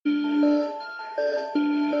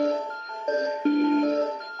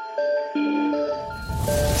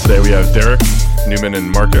Today we have Derek, Newman,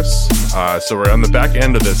 and Marcus. So we're on the back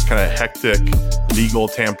end of this kind of hectic legal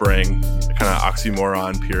tampering, kind of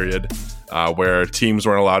oxymoron period, where teams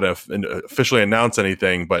weren't allowed to officially announce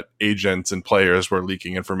anything, but agents and players were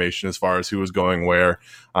leaking information as far as who was going where.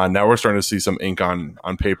 Now we're starting to see some ink on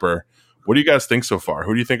paper. What do you guys think so far?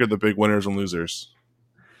 Who do you think are the big winners and losers?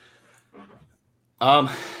 Well,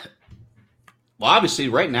 obviously,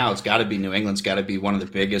 right now it's got to be New England's got to be one of the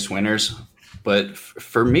biggest winners. But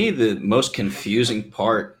for me, the most confusing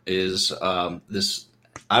part is this.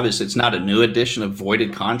 Obviously, it's not a new addition of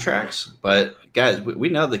voided contracts, but guys, we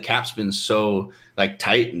know the cap's been so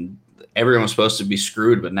tight, and everyone's supposed to be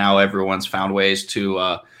screwed. But now everyone's found ways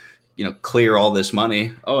to clear all this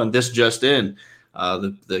money. Oh, and this just in.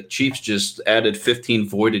 The Chiefs just added 15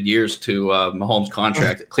 voided years to Mahomes'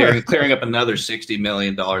 contract, clearing up another $60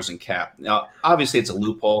 million in cap. Now, obviously, it's a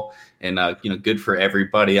loophole, and good for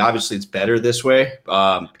everybody. Obviously, it's better this way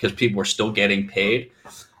because people are still getting paid.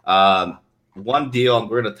 One deal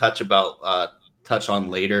we're going to touch on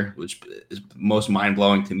later, which is most mind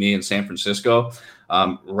blowing to me in San Francisco.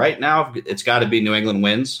 Right now, it's got to be New England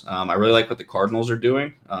wins. I really like what the Cardinals are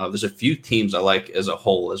doing. There's a few teams I like as a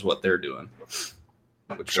whole as what they're doing.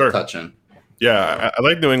 Which sure. we'll touch on. Yeah, I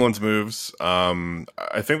like New England's moves.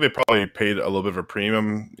 I think they probably paid a little bit of a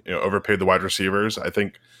premium, overpaid the wide receivers. I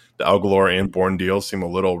think the Aguilar and Bourne deals seem a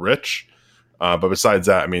little rich. But besides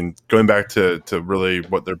that, I mean, going back to really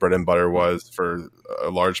what their bread and butter was for a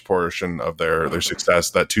large portion of their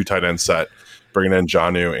success, that two tight end set, bringing in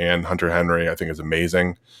Jonnu and Hunter Henry, I think is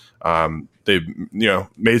amazing. They've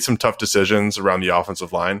made some tough decisions around the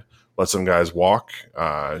offensive line. Let some guys walk,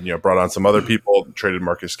 brought on some other people, traded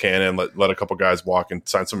Marcus Cannon, let a couple guys walk and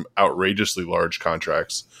signed some outrageously large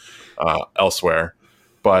contracts elsewhere.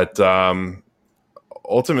 But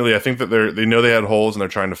ultimately, I think that they know they had holes and they're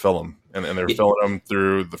trying to fill them. And they're filling them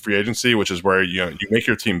through the free agency, which is where you make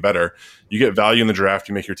your team better. You get value in the draft,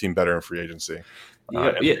 you make your team better in free agency.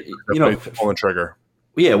 Pulling the trigger.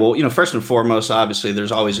 Yeah, well, first and foremost, obviously,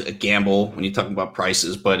 there's always a gamble when you talk about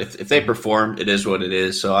prices. But if they perform, it is what it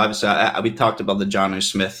is. So obviously, we talked about the Jonnu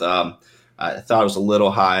Smith. I thought it was a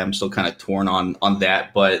little high. I'm still kind of torn on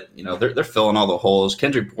that. But they're filling all the holes.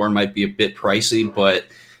 Kendrick Bourne might be a bit pricey, but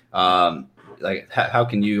how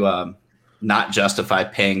can you not justify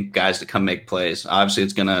paying guys to come make plays? Obviously,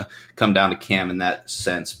 it's going to come down to Cam in that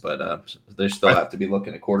sense, but they still have to be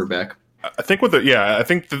looking at quarterback. I think I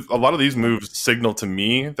think a lot of these moves signal to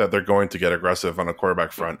me that they're going to get aggressive on a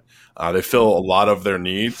quarterback front. They fill a lot of their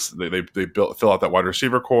needs. They fill out that wide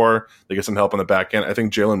receiver core. They get some help on the back end. I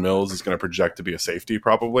think Jalen Mills is going to project to be a safety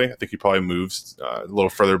probably. I think he probably moves a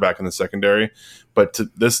little further back in the secondary. But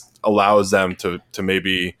this allows them to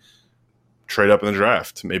maybe trade up in the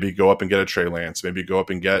draft, maybe go up and get a Trey Lance, maybe go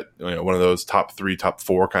up and get one of those top 3, top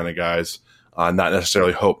 4 kind of guys. Not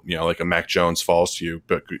necessarily hope, like a Mac Jones falls to you,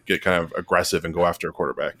 but get kind of aggressive and go after a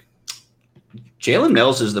quarterback. Jalen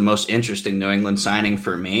Mills is the most interesting New England signing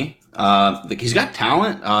for me. He's got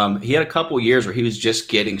talent. He had a couple years where he was just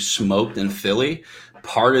getting smoked in Philly.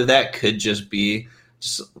 Part of that could just be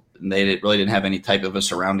they didn't have any type of a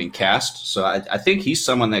surrounding cast. So I think he's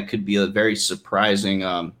someone that could be a very surprising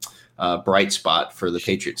bright spot for the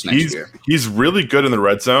Patriots next year. He's really good in the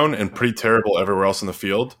red zone and pretty terrible everywhere else in the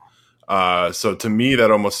field. So to me,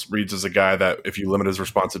 that almost reads as a guy that if you limit his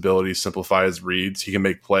responsibilities, simplify his reads, he can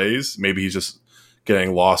make plays. Maybe he's just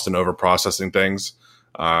getting lost and over processing things.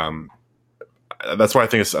 That's why I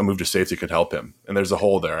think a move to safety could help him. And there's a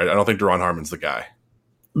hole there. I don't think Deron Harmon's the guy.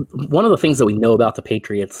 One of the things that we know about the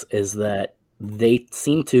Patriots is that they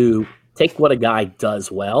seem to take what a guy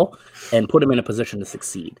does well and put him in a position to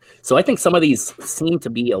succeed. So I think some of these seem to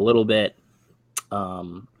be a little bit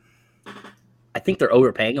I think they're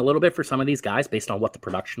overpaying a little bit for some of these guys based on what the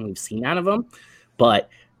production we've seen out of them, but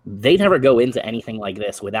they never go into anything like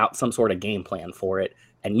this without some sort of game plan for it.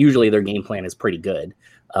 And usually their game plan is pretty good.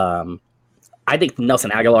 I think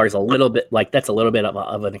Nelson Aguilar is a little bit that's a little bit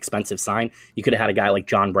of an expensive sign. You could have had a guy like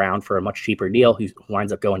John Brown for a much cheaper deal who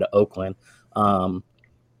winds up going to Oakland.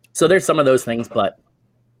 So there's some of those things, but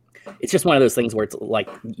it's just one of those things where it's like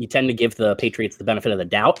you tend to give the Patriots the benefit of the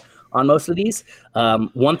doubt on most of these.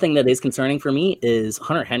 One thing that is concerning for me is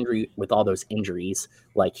Hunter Henry with all those injuries.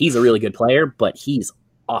 He's a really good player, but he's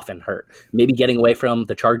often hurt. Maybe getting away from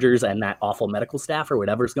the Chargers and that awful medical staff or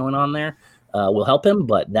whatever's going on there will help him,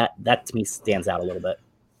 but that to me stands out a little bit.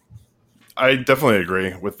 I definitely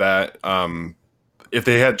agree with that. If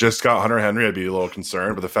they had just got Hunter Henry, I'd be a little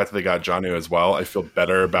concerned. But the fact that they got Jonnu as well, I feel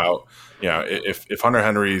better about. If Hunter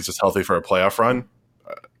Henry is just healthy for a playoff run,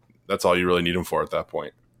 that's all you really need him for at that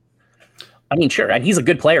point. I mean, sure, and he's a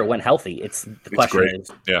good player when healthy. It's the question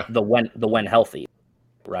is the when healthy,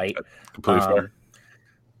 right? Completely fair.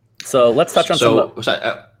 So let's touch on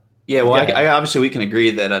I obviously we can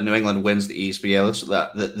agree that New England wins the East,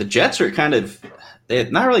 but the Jets are kind of they're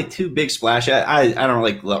not really too big splash. I don't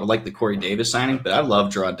like the Corey Davis signing, but I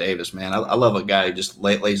love Gerard Davis, man. I love a guy who just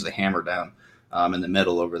lays the hammer down in the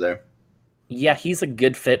middle over there. Yeah, he's a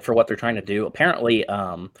good fit for what they're trying to do. Apparently,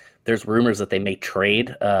 there's rumors that they may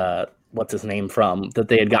trade what's his name that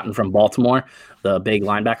they had gotten from Baltimore, the big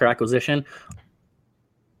linebacker acquisition.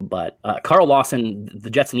 But Carl Lawson, the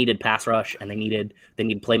Jets needed pass rush, and they need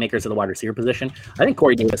playmakers at the wide receiver position. I think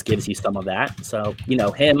Corey Davis gives you some of that. So,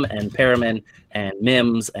 him and Perriman and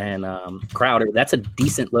Mims and Crowder, that's a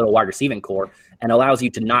decent little wide receiving core and allows you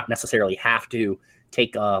to not necessarily have to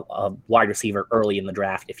take a wide receiver early in the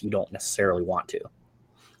draft if you don't necessarily want to.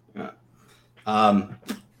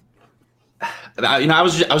 I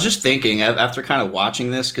was just thinking after kind of watching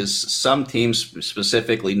this, because some teams,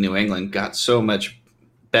 specifically New England, got so much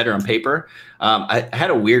better on paper. I had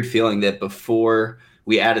a weird feeling that before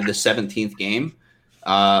we added the 17th game,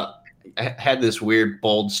 I had this weird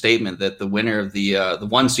bold statement that the winner of the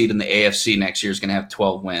 1 seed in the AFC next year is going to have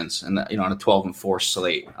 12 wins, and on a 12-4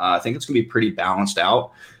 slate. I think it's going to be pretty balanced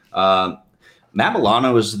out. Matt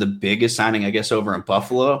Milano is the biggest signing, I guess, over in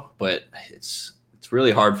Buffalo, but it's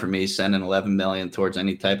really hard for me sending $11 million towards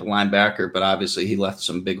any type of linebacker. But obviously, he left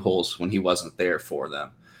some big holes when he wasn't there for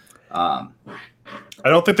them. I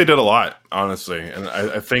don't think they did a lot, honestly, and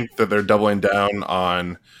I think that they're doubling down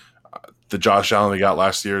on the Josh Allen they got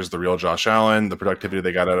last year is the real Josh Allen. The productivity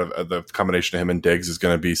they got out of the combination of him and Diggs is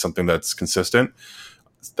going to be something that's consistent.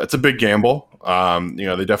 That's a big gamble.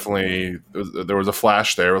 They definitely there was a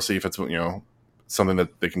flash there. We'll see if it's something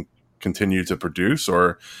that they can continue to produce,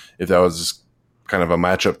 or if that was just kind of a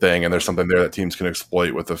matchup thing, and there's something there that teams can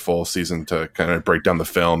exploit with a full season to kind of break down the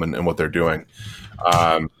film and what they're doing.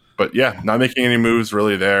 But yeah, not making any moves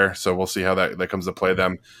really there. So we'll see how that comes to play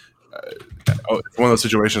them. It's one of those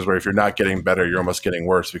situations where if you're not getting better, you're almost getting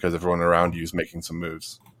worse because everyone around you is making some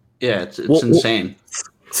moves. Yeah, it's insane.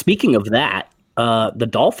 Speaking of that, the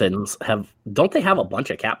Dolphins don't they have a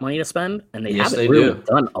bunch of cap money to spend? And they haven't really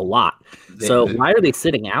done a lot. Why are they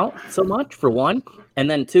sitting out so much, for one? And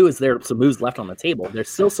then two, is there some moves left on the table? There's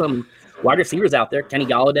still some wide receivers out there. Kenny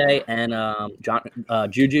Golladay and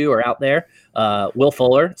Juju are out there. Will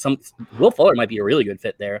Fuller might be a really good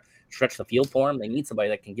fit there. Stretch the field for him. They need somebody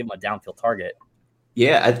that can give them a downfield target.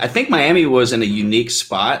 Yeah, I think Miami was in a unique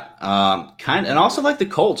spot, and also like the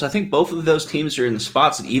Colts. I think both of those teams are in the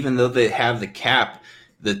spots that even though they have the cap,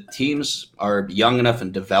 the teams are young enough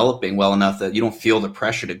and developing well enough that you don't feel the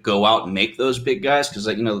pressure to go out and make those big guys because,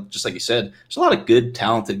 just like you said, there's a lot of good,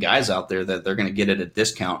 talented guys out there that they're going to get at a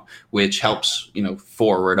discount, which helps,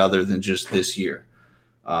 forward other than just this year.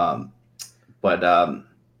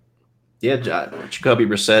 Jacoby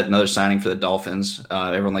Brissett, another signing for the Dolphins.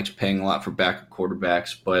 Everyone likes paying a lot for backup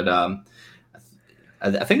quarterbacks, but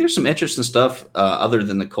I think there's some interesting stuff other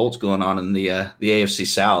than the Colts going on in the AFC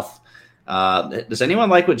South. Does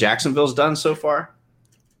anyone like what Jacksonville's done so far?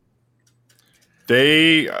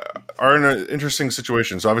 They are in an interesting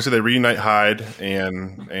situation. So obviously they reunite Hyde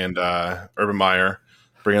and Urban Meyer,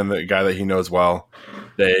 bring in the guy that he knows well.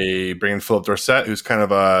 They bring in Philip Dorsett, who's kind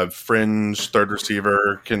of a fringe third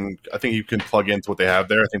receiver. I think he can plug into what they have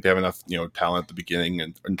there. I think they have enough, talent at the beginning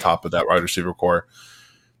and on top of that wide receiver core.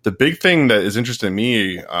 The big thing that is interesting to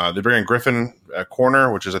me, they bring in Griffin at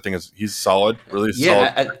corner, which he's solid, really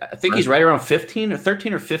solid. Yeah, I think he's right around 13 or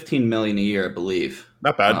 15 million a year, I believe.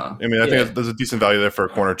 Not bad. I think there's a decent value there for a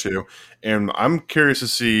corner too. And I'm curious to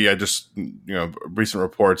see. Recent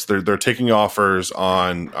reports they're taking offers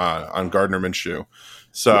on Gardner Minshew.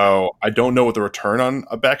 So I don't know what the return on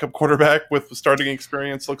a backup quarterback with starting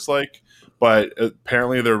experience looks like, but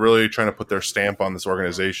apparently they're really trying to put their stamp on this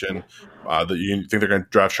organization. That you think they're going to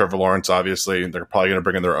draft Trevor Lawrence, obviously, and they're probably going to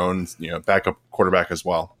bring in their own backup quarterback as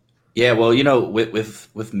well. Yeah, well, with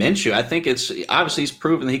Minshew, I think it's obviously he's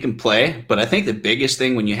proven that he can play, but I think the biggest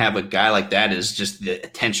thing when you have a guy like that is just the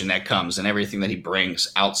attention that comes and everything that he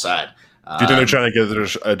brings outside. Do you think they're trying to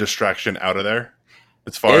get a distraction out of there?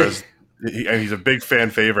 As far as he's a big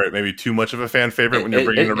fan favorite, maybe too much of a fan favorite when you're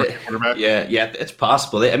bringing in a rookie quarterback. Yeah, it's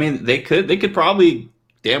possible. They could probably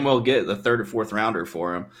damn well get the third or fourth rounder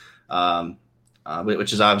for him,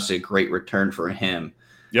 which is obviously a great return for him.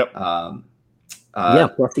 Yep.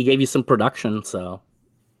 Plus he gave you some production, so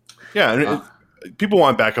yeah. People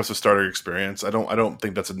want backups with starter experience. I don't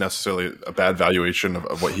think that's necessarily a bad valuation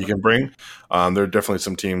of what he can bring. There are definitely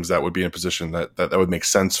some teams that would be in a position that would make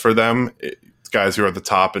sense for them. It's guys who are at the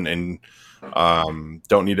top and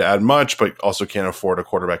don't need to add much, but also can't afford a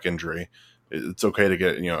quarterback injury. It's okay to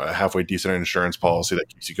get a halfway decent insurance policy that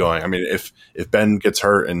keeps you going. I mean, if Ben gets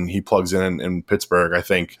hurt and he plugs in Pittsburgh, I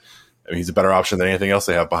think he's a better option than anything else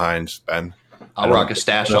they have behind Ben. I'll rock a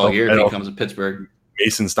stash all year if he comes to Pittsburgh.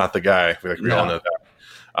 Mason's not the guy. We all know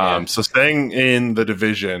that. So staying in the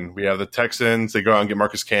division, we have the Texans. They go out and get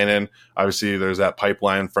Marcus Cannon. Obviously, there's that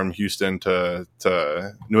pipeline from Houston to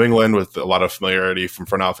New England with a lot of familiarity from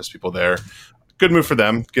front office people there. Good move for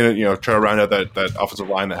them. Try to round out that offensive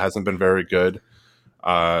line that hasn't been very good.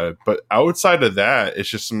 But outside of that, it's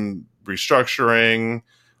just some restructuring.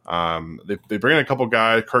 They bring in a couple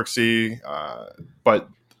guys, Kirksey, but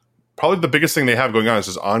probably the biggest thing they have going on is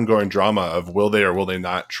this ongoing drama of will they or will they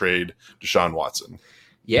not trade Deshaun Watson.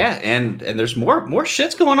 Yeah, and there's more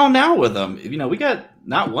shits going on now with them. We got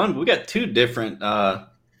not one, we got two different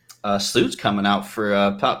suits coming out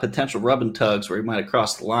for potential rub and tugs where he might have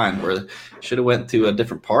crossed the line, where should have went to a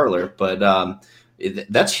different parlor. But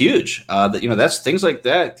that's huge. That's things like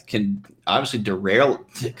that can obviously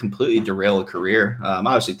completely derail a career.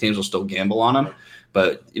 Obviously, teams will still gamble on them,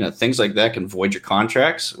 but things like that can void your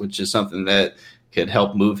contracts, which is something that could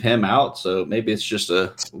help move him out. So maybe it's just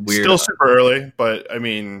a weird. Still super early, but I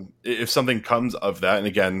mean, if something comes of that, and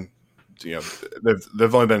again,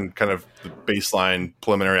 they've only been kind of the baseline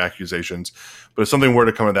preliminary accusations, but if something were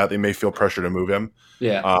to come of that, they may feel pressure to move him.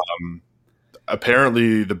 Yeah.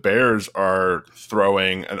 Apparently, the Bears are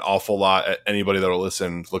throwing an awful lot at anybody that will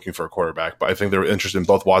listen, looking for a quarterback. But I think they're interested in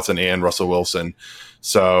both Watson and Russell Wilson.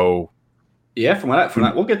 So. Yeah,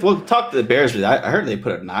 we'll talk to the Bears. I heard they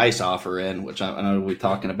put a nice offer in, which I know we'll be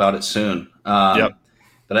talking about it soon. Yep.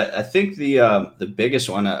 But I think the biggest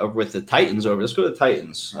one over with the Titans. Let's go to the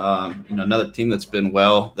Titans. Another team that's been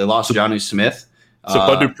well. They lost Johnny Smith. So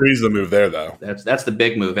Bud Dupree's the move there, though. That's the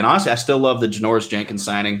big move. And honestly, I still love the Janoris Jenkins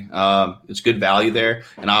signing. It's good value there,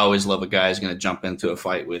 and I always love a guy who's going to jump into a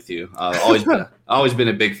fight with you. Always been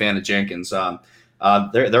a big fan of Jenkins.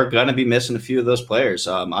 They're going to be missing a few of those players.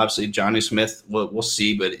 Obviously, Johnny Smith, we'll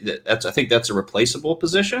see, but I think that's a replaceable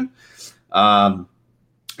position.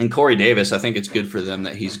 And Corey Davis, I think it's good for them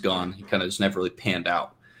that he's gone. He kind of just never really panned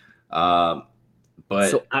out.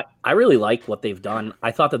 So I really like what they've done.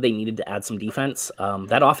 I thought that they needed to add some defense.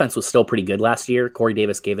 That offense was still pretty good last year. Corey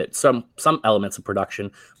Davis gave it some elements of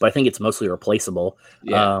production, but I think it's mostly replaceable.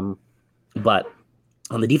 Yeah. But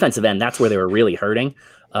on the defensive end, that's where they were really hurting.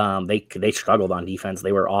 They struggled on defense.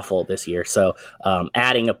 They were awful this year. So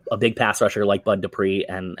adding a big pass rusher like Bud Dupree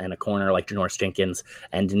and a corner like Janoris Jenkins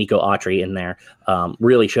and Danico Autry in there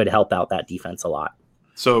really should help out that defense a lot.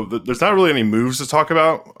 So there's not really any moves to talk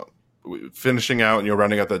about finishing out and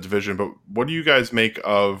rounding out that division. But what do you guys make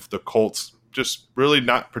of the Colts just really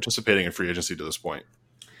not participating in free agency to this point?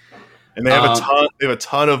 And they have a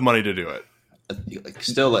ton of money to do it.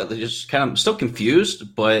 Still, just kind of still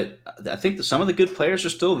confused, but I think that some of the good players are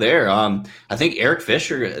still there. I think Eric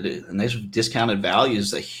Fisher, and these discounted value,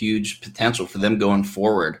 is a huge potential for them going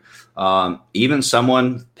forward. Even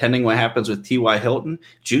someone, pending what happens with T.Y. Hilton,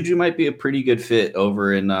 Juju might be a pretty good fit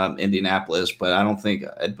over in Indianapolis, but I don't think.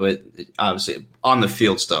 But obviously, on the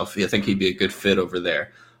field stuff, I think he'd be a good fit over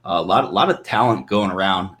there. A lot of talent going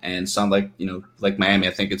around, and sound like like Miami.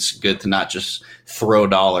 I think it's good to not just throw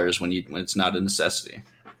dollars when it's not a necessity.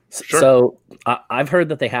 Sure. So I've heard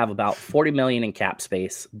that they have about $40 million in cap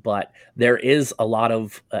space, but there is a lot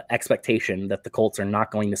of expectation that the Colts are not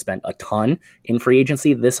going to spend a ton in free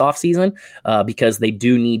agency this offseason because they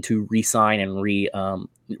do need to re-sign and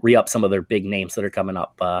re-up some of their big names that are coming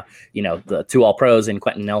up. The two All-Pros in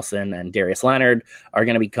Quentin Nelson and Darius Leonard are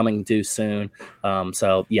going to be coming due soon.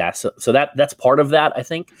 So that's part of that, I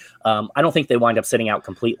think. I don't think they wind up sitting out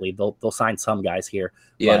completely. They'll sign some guys here.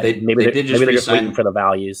 Yeah, they're just waiting for the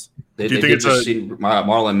values. They did just see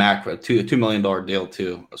Marlon Mack for a $2 million deal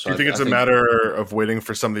too. So do you think it's a matter of waiting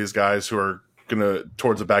for some of these guys who are going to,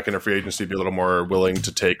 towards the back end of free agency, be a little more willing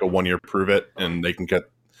to take a 1 year prove it, and they can get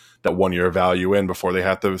that 1 year value in before they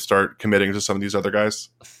have to start committing to some of these other guys?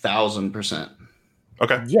 1,000%.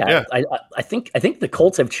 Okay. Yeah. I think the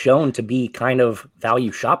Colts have shown to be kind of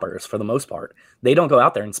value shoppers for the most part. They don't go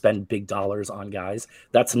out there and spend big dollars on guys.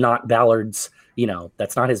 That's not Ballard's,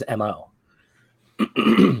 that's not his MO.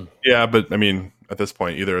 Yeah, but I mean, at this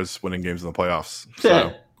point, either is winning games in the playoffs.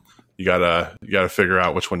 So you gotta figure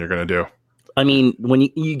out which one you're gonna do. I mean, when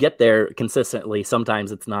you get there consistently,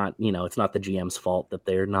 sometimes it's not the GM's fault that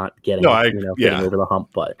they're not getting, getting over the hump.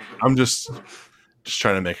 But I'm just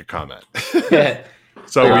trying to make a comment.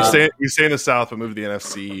 So we stay in the South, but move to the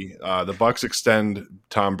NFC. The Bucks extend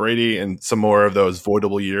Tom Brady and some more of those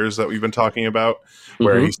voidable years that we've been talking about,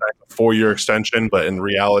 where he signed a 4-year extension, but in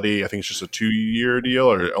reality, I think it's just a 2-year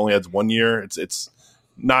deal, or it only adds 1 year. It's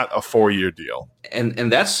not a 4-year deal.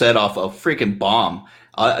 And that's set off a freaking bomb.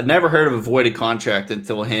 I never heard of a voided contract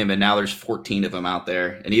until him, and now there's 14 of them out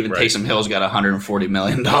there. And even Taysom Hill's got a $140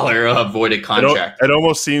 million voided contract. It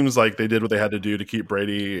almost seems like they did what they had to do to keep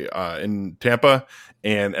Brady in Tampa,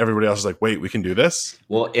 and everybody else is like, wait, we can do this?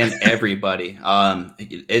 Well, and everybody.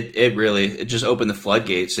 It just opened the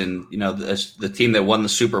floodgates. And, the team that won the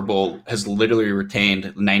Super Bowl has literally retained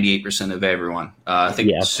 98% of everyone. I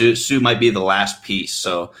think Sue might be the last piece.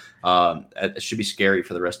 So it should be scary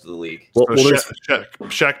for the rest of the league. So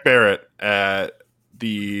Shaq Barrett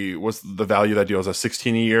what's the value of that deal? Is a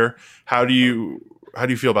 16 a year. How do you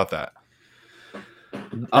feel about that?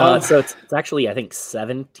 So it's actually, I think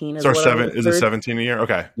 17 is Is it 17 a year?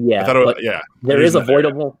 Okay. Yeah. I thought it was, yeah. There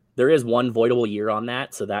is one voidable year on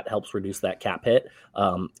that, so that helps reduce that cap hit.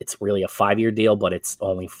 It's really a 5-year deal, but it's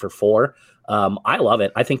only for 4. I love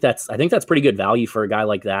it. I think that's pretty good value for a guy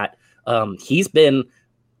like that. He's been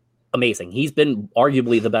amazing. He's been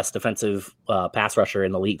arguably the best defensive pass rusher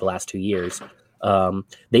in the league the last 2 years.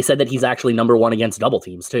 They said that he's actually number 1 against double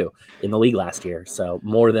teams too in the league last year. So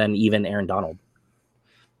more than even Aaron Donald.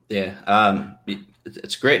 Yeah.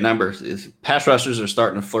 It's a great number. Pass rushers are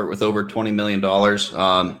starting to flirt with over $20 million.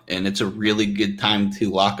 And it's a really good time to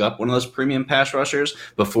lock up one of those premium pass rushers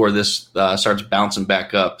before this starts bouncing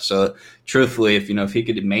back up. So truthfully, if he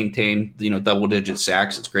could maintain, double digit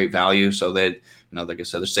sacks, it's great value. So that, like I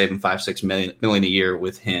said, they're saving $5-6 million a year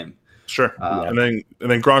with him. Sure. And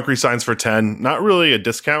then Gronk resigns for 10. Not really a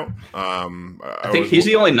discount. I think he's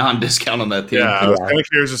the only non-discount on that team. Yeah, I was kind of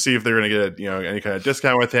curious to see if they're going to get any kind of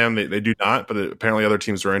discount with him. They do not, but apparently other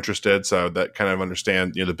teams were interested. So that kind of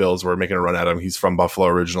understand. The Bills were making a run at him. He's from Buffalo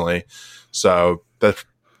originally, so that's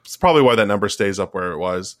probably why that number stays up where it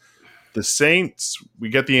was. The Saints, we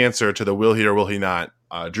get the answer to the will he or will he not.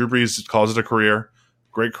 Drew Brees calls it a career,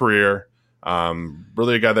 great career.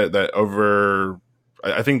 Really a guy that over,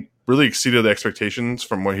 I think, really exceeded the expectations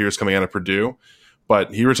from when he was coming out of Purdue,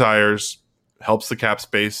 but he retires, helps the cap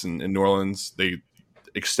space in New Orleans. They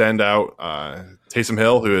extend out Taysom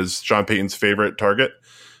Hill, who is Sean Payton's favorite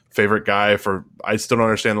guy. I still don't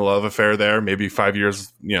understand the love affair there. Maybe 5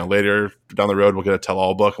 years later down the road, we'll get a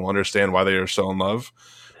tell-all book and we'll understand why they are so in love.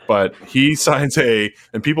 But he signs and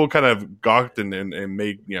people kind of gawked and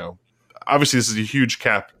made, obviously this is a huge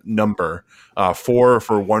cap number, 4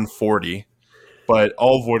 for 140. But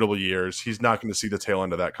all voidable years, he's not going to see the tail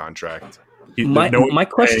end of that contract. My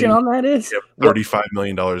question on that is $35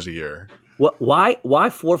 million a year. Why 4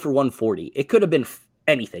 for 140? It could have been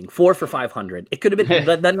anything. 4 for 500. It could have been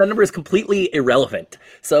that number is completely irrelevant.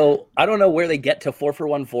 So I don't know where they get to 4 for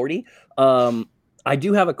 140. I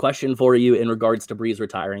do have a question for you in regards to Brees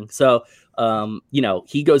retiring. So,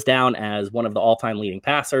 he goes down as one of the all-time leading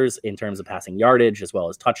passers in terms of passing yardage as well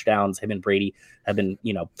as touchdowns. Him and Brady have been,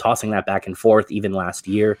 tossing that back and forth even last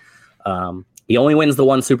year. He only wins the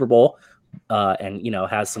 1 Super Bowl and,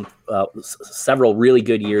 has some several really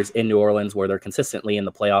good years in New Orleans where they're consistently in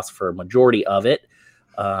the playoffs for a majority of it.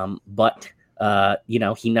 But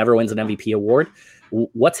he never wins an MVP award.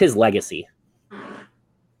 What's his legacy?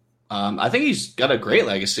 I think he's got a great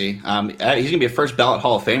legacy. He's going to be a first ballot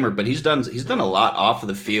Hall of Famer, but he's done a lot off of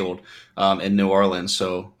the field in New Orleans.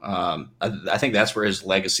 So I think that's where his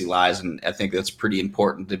legacy lies, and I think that's pretty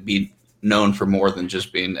important to be known for more than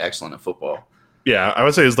just being excellent at football. Yeah, I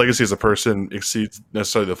would say his legacy as a person exceeds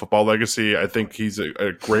necessarily the football legacy. I think he's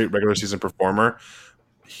a great regular season performer.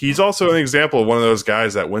 He's also an example of one of those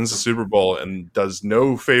guys that wins the Super Bowl and does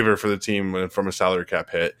no favor for the team from a salary cap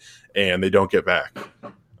hit, and they don't get back.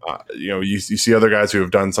 You see other guys who have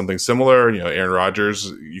done something similar. Aaron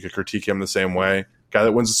Rodgers, you could critique him the same way. Guy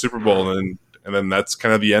that wins the Super Bowl, and then that's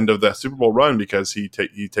kind of the end of that Super Bowl run because he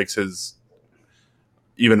takes his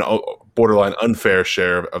even borderline unfair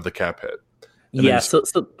share of the cap hit. And yeah. So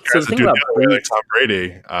the thing about like Tom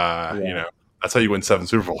Brady, that's how you win 7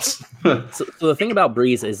 Super Bowls. So the thing about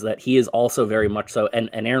Brees is that he is also very much so, and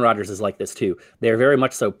Aaron Rodgers is like this too. They're very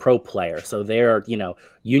much so pro player. So they're,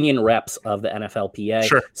 union reps of the NFLPA.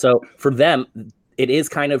 Sure. So for them, it is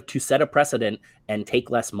kind of to set a precedent and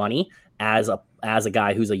take less money as a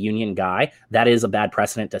guy who's a union guy. That is a bad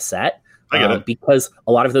precedent to set. I get it. Because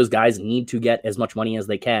a lot of those guys need to get as much money as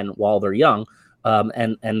they can while they're young.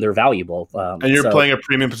 And they're valuable. And you're playing a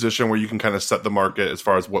premium position where you can kind of set the market as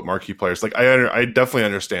far as what marquee players. Like I definitely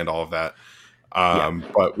understand all of that.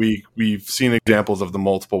 But we've seen examples of the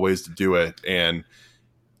multiple ways to do it. And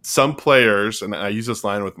some players, and I used this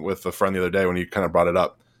line with a friend the other day when he kind of brought it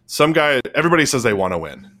up. Some guy, everybody says they want to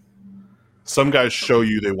win. Some guys show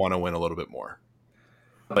you they want to win a little bit more.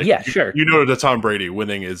 Like, yeah, sure. You know, to Tom Brady,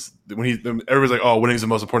 winning is everybody's like, oh, winning is the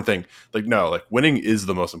most important thing. Like, no, like winning is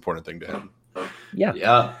the most important thing to him.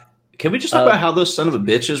 Yeah. Can we just talk about how those son of a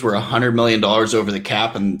bitches were $100 million over the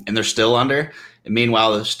cap and they're still under? And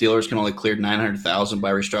meanwhile, the Steelers can only clear $900,000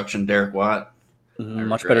 by restructuring Derek Watt.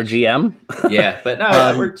 Much better GM. Yeah, but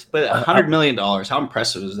no, but $100 million. How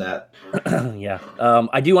impressive is that? Yeah.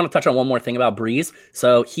 I do want to touch on one more thing about Breeze.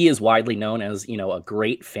 So he is widely known as, a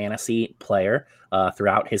great fantasy player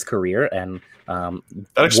throughout his career. And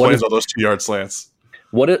that explains all those 2-yard slants.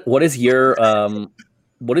 What is your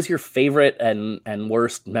favorite and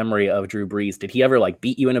worst memory of Drew Brees? Did he ever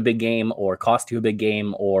beat you in a big game or cost you a big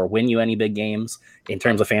game or win you any big games in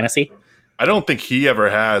terms of fantasy? I don't think he ever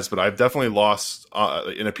has, but I've definitely lost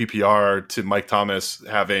in a PPR to Mike Thomas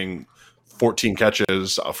having 14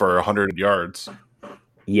 catches for 100 yards.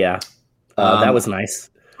 Yeah, that was nice.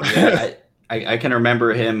 Yeah, I can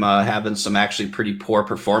remember him having some actually pretty poor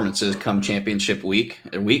performances come championship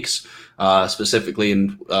weeks, specifically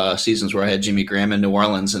in seasons where I had Jimmy Graham in New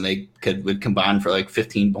Orleans, and they would combine for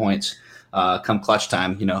 15 points come clutch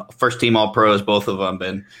time. First team All Pros, both of them,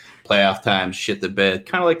 been playoff time, shit the bed,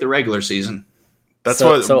 kind of like the regular season. That's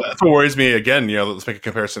what worries me. Again, let's make a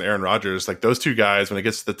comparison to Aaron Rodgers. Like those two guys, when it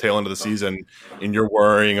gets to the tail end of the season and you're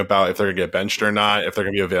worrying about if they're going to get benched or not, if they're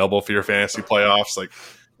going to be available for your fantasy playoffs,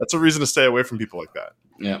 that's a reason to stay away from people like that.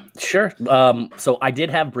 Yeah, sure. So I did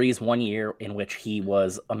have Breeze 1 year in which he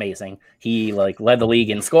was amazing. He led the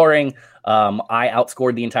league in scoring. I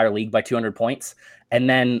outscored the entire league by 200 points. And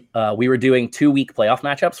then we were doing 2-week playoff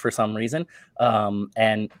matchups for some reason.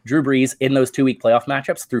 And Drew Brees in those 2-week playoff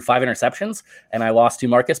matchups threw 5 interceptions, and I lost to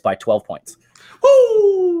Marcus by 12 points.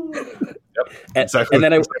 Woo! Yep, exactly. And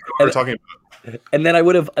then what we're talking about. And then I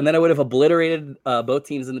would have obliterated both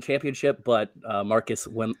teams in the championship, but Marcus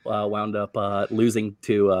wound up losing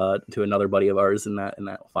to another buddy of ours in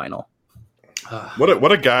that final.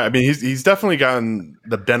 What a guy! I mean, he's definitely gotten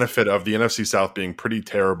the benefit of the NFC South being pretty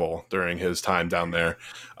terrible during his time down there.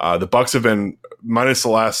 The Bucs have been, minus the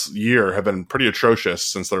last year, have been pretty atrocious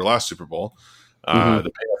since their last Super Bowl.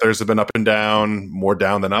 The Panthers have been up and down, more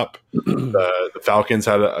down than up. The Falcons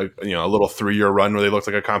had a little 3-year run where they looked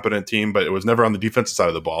like a competent team, but it was never on the defensive side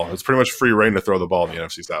of the ball. It was pretty much free reign to throw the ball in the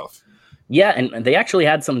NFC South. Yeah, and they actually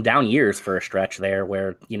had some down years for a stretch there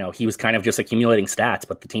where, he was kind of just accumulating stats,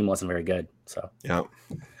 but the team wasn't very good. So yeah,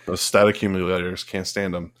 those stat accumulators, can't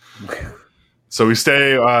stand them. So we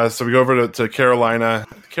stay. So we go over to Carolina.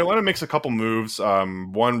 Carolina makes a couple moves.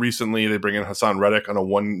 One recently, they bring in Hassan Reddick on a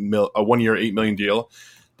 1 year, $8 million deal.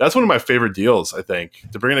 That's one of my favorite deals. I think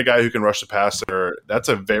to bring in a guy who can rush the passer. That's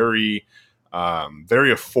a very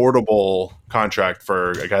affordable contract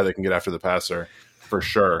for a guy that can get after the passer, for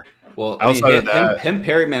sure. Well, outside of that, him,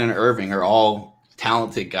 Perryman, and Irving are all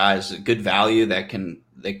talented guys, good value that can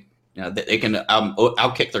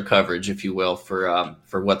outkick their coverage, if you will, for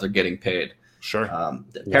what they're getting paid. Sure.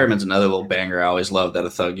 Perryman's another little banger. I always loved out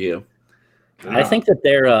of Thug U. I think that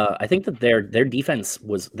their defense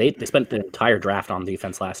was they spent the entire draft on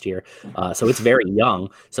defense last year, so it's very young.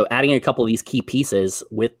 So adding a couple of these key pieces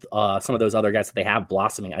with some of those other guys that they have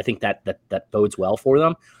blossoming, I think that bodes well for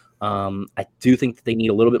them. I do think that they need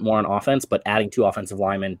a little bit more on offense, but adding 2 offensive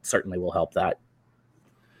linemen certainly will help that.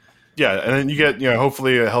 Yeah, and then you get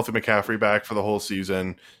hopefully a healthy McCaffrey back for the whole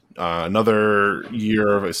season. Another year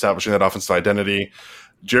of establishing that offensive identity.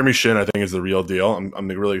 Jeremy Shin, I think, is the real deal. I'm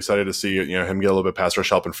really excited to see him get a little bit pass rush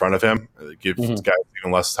help in front of him. Give guys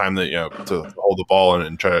even less time to hold the ball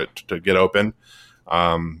and try to get open.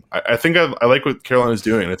 I think I like what Carolina's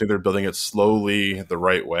doing. I think they're building it slowly the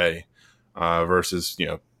right way versus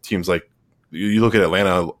teams like you look at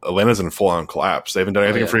Atlanta. Atlanta's in full on collapse. They haven't done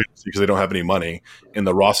anything for agency because they don't have any money, and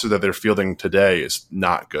the roster that they're fielding today is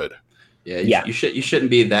not good. Yeah, you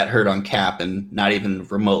shouldn't be that hurt on cap and not even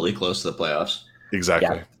remotely close to the playoffs.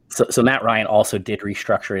 Exactly. Yeah. So Matt Ryan also did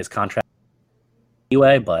restructure his contract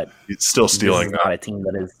anyway, but he's still stealing. This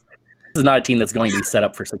is not a team that's going to be set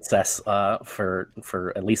up for success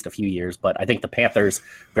for at least a few years. But I think the Panthers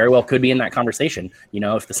very well could be in that conversation.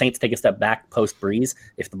 If the Saints take a step back post Breeze,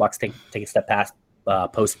 if the Bucs take a step past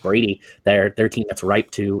post Brady, they're a team that's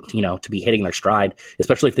ripe to be hitting their stride,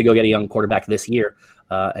 especially if they go get a young quarterback this year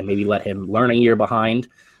and maybe let him learn a year behind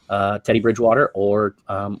Teddy Bridgewater or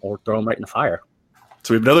throw him right in the fire.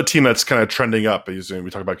 So we have another team that's kind of trending up. We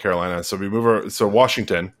talk about Carolina. So we move over. So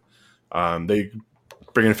Washington, they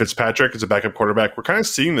bring in Fitzpatrick as a backup quarterback. We're kind of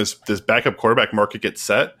seeing this backup quarterback market get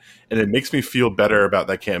set, and it makes me feel better about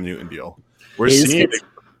that Cam Newton deal.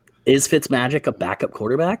 Is Fitzmagic a backup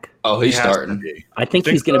quarterback? Oh, he's starting. I think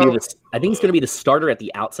he's going to be I think he's going to be the starter at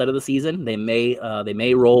the outset of the season. They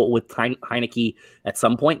may roll with Heineke at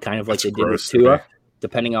some point, kind of like they did with Tua,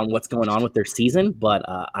 depending on what's going on with their season. But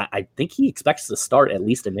I think he expects to start at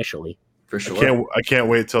least initially. For sure. I can't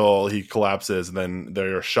wait till he collapses and then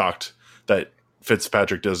they're shocked that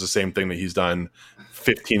Fitzpatrick does the same thing that he's done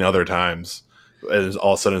 15 other times. And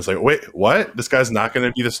all of a sudden it's like, wait, what? This guy's not going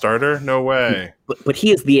to be the starter? No way. But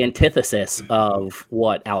he is the antithesis of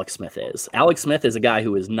what Alex Smith is. Alex Smith is a guy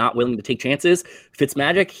who is not willing to take chances.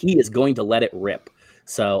 Fitzmagic, he is going to let it rip.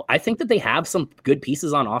 So I think that they have some good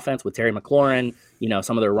pieces on offense with Terry McLaurin,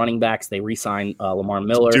 some of their running backs. They re-signed Lamar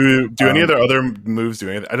Miller. Do any of their other moves do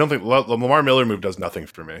anything? I don't think the Lamar Miller move does nothing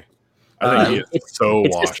for me. I think it's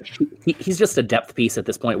washed. He's just a depth piece at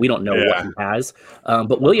this point. We don't know what he has.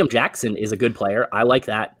 But William Jackson is a good player. I like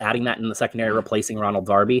that. Adding that in the secondary, replacing Ronald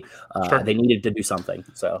Darby. Sure. They needed to do something.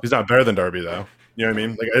 So he's not better than Darby, though. You know what I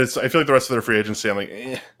mean? Like I feel like the rest of their free agency, I'm like,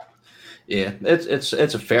 eh. Yeah, it's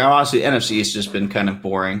a fair. Honestly, NFC has just been kind of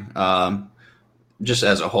boring, just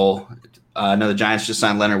as a whole. I know the Giants just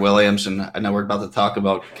signed Leonard Williams, and I know we're about to talk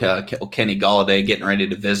about Kenny Golladay getting ready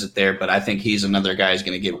to visit there, but I think he's another guy who's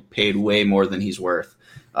going to get paid way more than he's worth.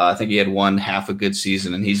 I think he had one half a good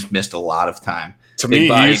season, and he's missed a lot of time. To me,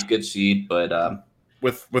 he's good seed, but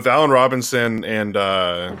with Allen Robinson and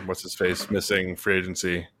what's his face missing free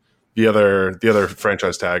agency, the other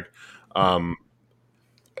franchise tag,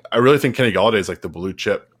 I really think Kenny Golladay is like the blue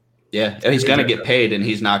chip. Yeah, and he's going to get paid, and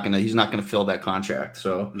he's not going to fill that contract.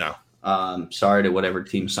 So no. Sorry to whatever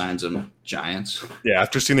team signs him, Giants. Yeah,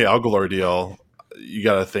 after seeing the Aguilar deal, you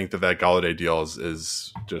got to think that Golladay deal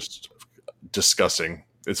is just disgusting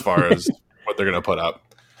as far as what they're going to put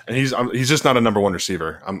up. And he's just not a number one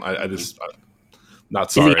receiver. I'm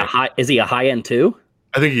not sorry. Is he a high end too?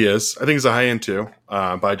 I think he is. I think he's a high end too,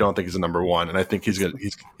 but I don't think he's a number one. And I think he's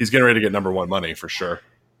getting ready to get number one money for sure.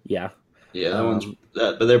 Yeah. Yeah,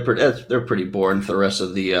 but they're pretty boring for the rest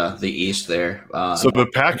of the East there. So the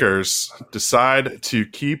Packers decide to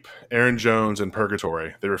keep Aaron Jones in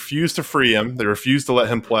purgatory. They refuse to free him. They refuse to let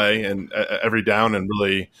him play and every down and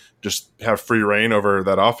really just have free reign over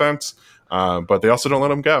that offense. But they also don't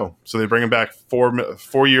let him go. So they bring him back 4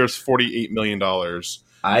 years, $48 million.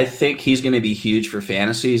 I think he's going to be huge for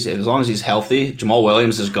fantasies as long as he's healthy. Jamal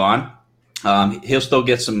Williams is gone. He'll still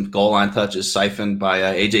get some goal line touches siphoned by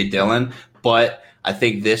A.J. Dillon, but I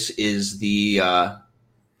think this is the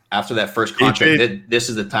after that first contract, this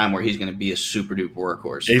is the time where he's going to be a super duper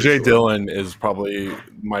workhorse. A.J. Dillon is probably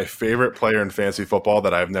my favorite player in fantasy football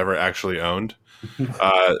that I've never actually owned.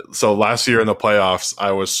 So last year in the playoffs,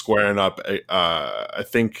 I was squaring up. I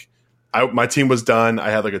think my team was done. I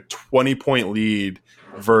had like a 20-point lead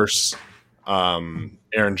versus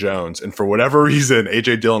Aaron Jones, and for whatever reason,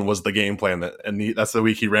 AJ Dillon was the game plan that's the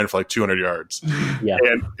week he ran for like 200 yards. Yeah,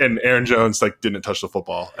 and Aaron Jones like didn't touch the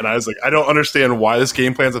football, and I was like, I don't understand why this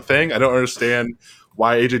game plan's a thing. I don't understand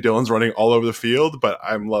why AJ Dillon's running all over the field, but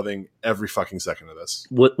I'm loving every fucking second of this.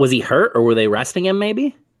 Was he hurt, or were they resting him?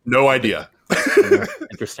 Maybe. No idea.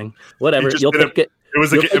 Interesting. Whatever. You'll take it. It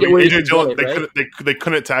was like AJ Dillon. They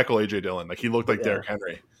couldn't tackle AJ Dillon. Like he looked like Derrick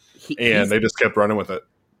Henry, and they just kept running with it.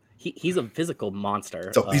 He's a physical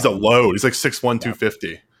monster. So he's a load. He's like 6'1",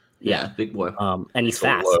 250. Yeah, big boy. And he's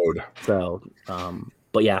fast. Load. So,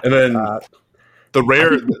 but yeah. And then the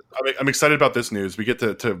rare. I'm excited about this news. We get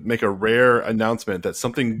to make a rare announcement that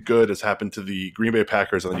something good has happened to the Green Bay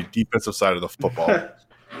Packers on the defensive side of the football.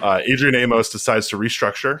 Adrian Amos decides to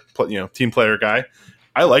restructure. Team player guy.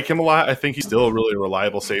 I like him a lot. I think he's still a really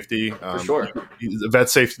reliable safety. For sure. He's a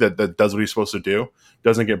vet safety that does what he's supposed to do.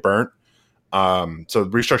 Doesn't get burnt. So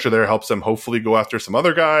restructure there helps them hopefully go after some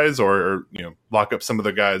other guys or lock up some of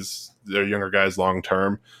their younger guys long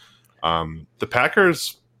term. The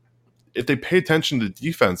Packers, if they pay attention to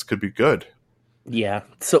defense, could be good. Yeah.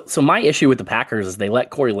 So my issue with the Packers is they let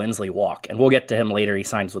Corey Linsley walk, and we'll get to him later. He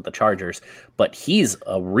signs with the Chargers, but he's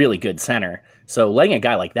a really good center. So letting a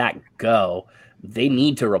guy like that go, they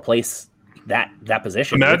need to replace that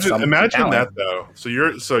position. Imagine that though. So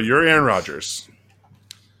you're Aaron Rodgers.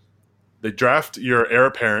 They draft your heir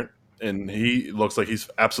apparent, and he looks like he's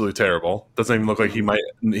absolutely terrible. Doesn't even look like he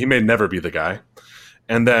may never be the guy.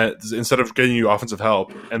 And that instead of getting you offensive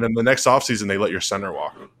help, and then the next offseason they let your center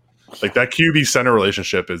walk. Like that QB center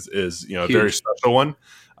relationship is a very special one.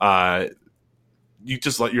 You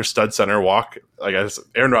just let your stud center walk. Like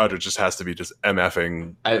Aaron Rodgers just has to be just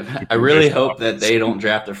MFing. I really hope that they don't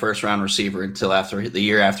draft a first round receiver until the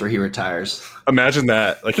year after he retires. Imagine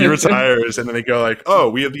that. Like he retires and then they go like,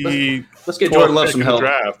 oh, we have the let's get Jordan Love some help.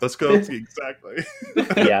 Draft. Let's go. Exactly.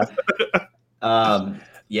 Yeah.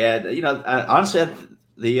 Yeah, honestly,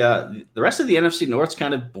 the rest of the NFC North's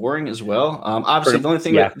kind of boring as well. Obviously, the only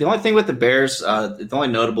thing with the Bears, the only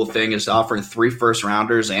notable thing is offering 3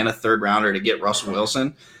 first-rounders and a third-rounder to get Russell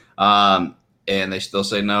Wilson, and they still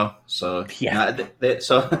say no. So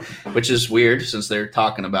which is weird since they're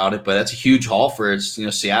talking about it, but that's a huge haul for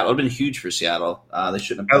Seattle. It would have been huge for Seattle. They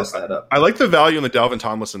shouldn't have passed that up. I like the value in the Dalvin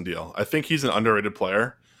Tomlinson deal. I think he's an underrated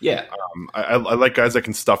player. Yeah, I like guys that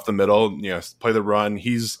can stuff the middle, play the run.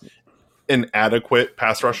 He's an adequate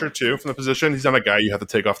pass rusher too from the position. He's not a guy you have to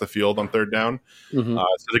take off the field on third down. Mm-hmm.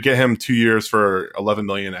 So to get him 2 years for $11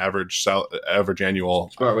 million average annual.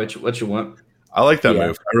 Smart, what you want? I like that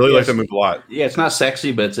move. I really like that move a lot. Yeah, it's not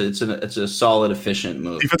sexy, but it's a solid, efficient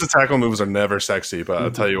move. Defensive tackle moves are never sexy, but I'll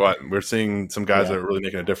tell you what, we're seeing some guys that are really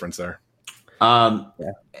making a difference there. I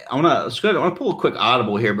want to pull a quick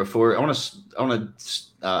audible here before I want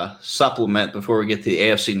to supplement before we get to the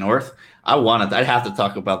AFC North. I'd have to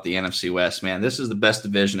talk about the NFC West, man. This is the best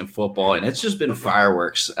division in football, and it's just been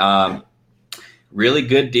fireworks. Really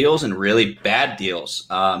good deals and really bad deals.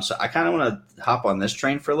 So I kind of want to hop on this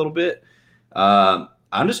train for a little bit.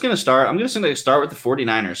 I'm just going to start with the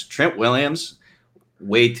 49ers. Trent Williams,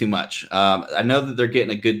 way too much. I know that they're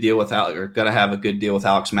getting a good deal going to have a good deal with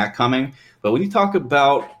Alex Mack coming. But when you talk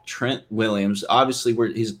about Trent Williams, obviously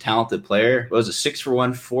he's a talented player. What was it, 6 for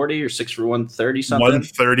 140 or 6 for 130 something?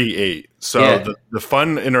 138. So the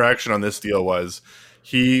fun interaction on this deal was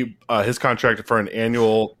his contract for an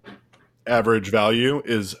annual average value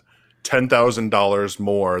is $10,000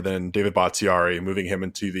 more than David Bakhtiari, moving him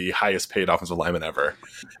into the highest paid offensive lineman ever.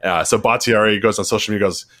 So Bakhtiari goes on social media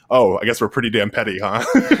and goes, "Oh, I guess we're pretty damn petty, huh?"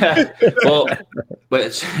 Well, but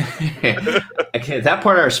it's, that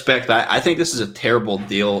part I respect. I think this is a terrible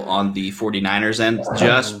deal on the 49ers end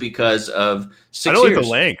just because of 6 years. I don't like the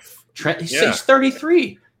length. Trent, he's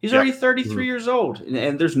 33. He's already 33 years old.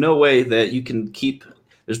 And there's no way that you can keep –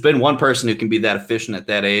 there's been one person who can be that efficient at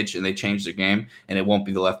that age, and they changed their game, and it won't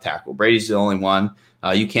be the left tackle. Brady's the only one.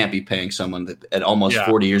 You can't be paying someone at almost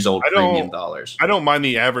 40 years old premium dollars. I don't mind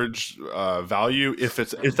the average value if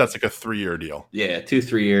that's like a 3-year deal. Yeah,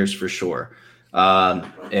 2-3 years for sure.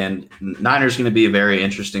 And Niners going to be a very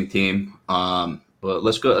interesting team. But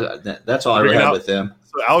let's go. That's all I really have with them.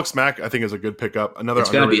 So Alex Mack, I think, is a good pickup. It's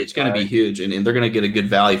going to be huge, and they're going to get a good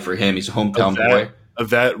value for him. He's a hometown boy. A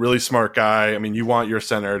vet, really smart guy. I mean, you want your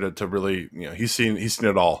center to really, he's seen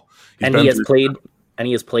it all. He has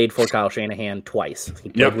played for Kyle Shanahan twice. He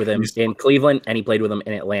played with him in Cleveland, and he played with him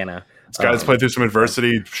in Atlanta. This guy's played through some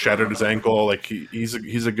adversity, shattered his ankle. Like he's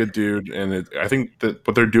a good dude, and I think that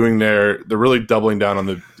what they're doing there, they're really doubling down on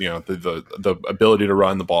the ability to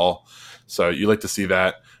run the ball. So you like to see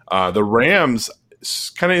that. The Rams,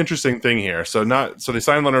 kind of interesting thing here. So they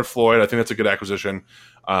signed Leonard Floyd. I think that's a good acquisition.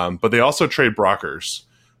 But they also trade Brockers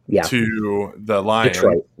to the Lions,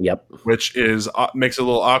 Detroit. Yep. Which makes it a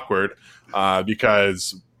little awkward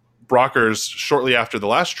because Brockers shortly after the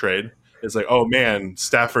last trade is like, oh man,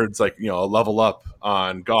 Stafford's like a level up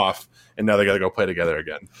on Goff, and now they got to go play together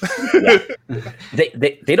again.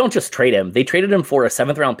 They don't just trade him; they traded him for a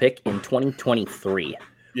 7th round pick in 2023,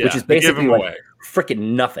 which is basically like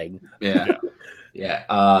freaking nothing. Yeah.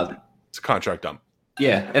 It's a contract dump.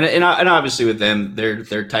 Yeah, and obviously with them,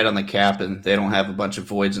 they're tight on the cap, and they don't have a bunch of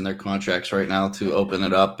voids in their contracts right now to open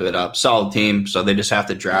it up. But solid team, so they just have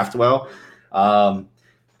to draft well.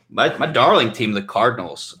 My darling team, the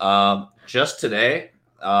Cardinals, just today,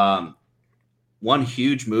 one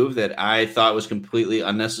huge move that I thought was completely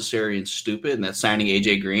unnecessary and stupid, and that's signing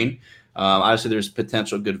AJ Green. Obviously, there's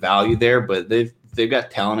potential good value there, but they've got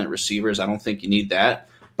talent at receivers. I don't think you need that.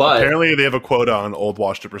 But apparently, they have a quota on old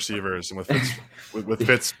washed-up receivers, and with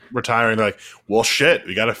Fitz retiring, they're like, "Well, shit,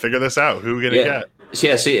 we got to figure this out. Who are we gonna get?"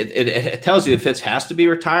 Yeah, see, it tells you that Fitz has to be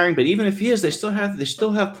retiring, but even if he is, they still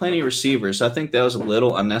have plenty of receivers. I think that was a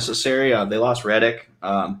little unnecessary. They lost Reddick,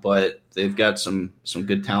 but they've got some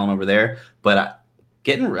good talent over there. But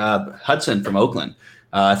getting Hudson from Oakland,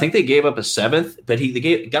 I think they gave up a 7th, but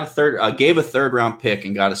gave a 3rd round pick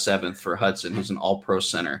and got a 7th for Hudson, who's an All-Pro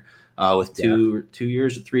center with 2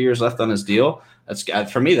 years or 3 years left on his deal.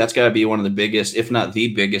 For me, that's got to be one of the biggest, if not the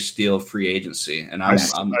biggest, steal of free agency. And I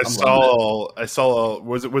saw.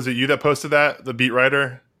 Was it you that posted that, the beat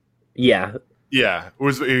writer? Yeah.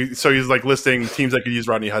 So he's like listing teams that could use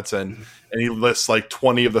Rodney Hudson, and he lists like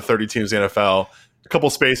 20 of the 30 teams in the NFL. A couple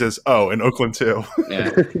spaces. Oh, in Oakland too.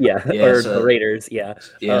 The Raiders. Yeah.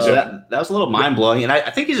 So that was a little mind blowing, and I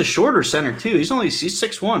think he's a shorter center too. He's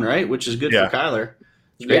 6'1", right, which is good for Kyler.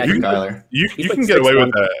 You can get away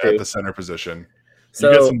with that at the center position. So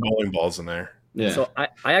you get some bowling balls in there. Yeah. So I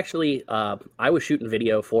actually I was shooting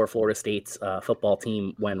video for Florida State's football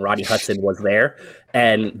team when Rodney Hudson was there,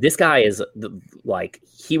 and this guy is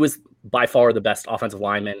he was by far the best offensive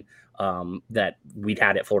lineman that we'd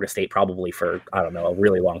had at Florida State probably for I don't know a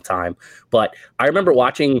really long time. But I remember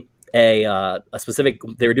watching a specific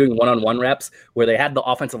they were doing one-on-one reps where they had the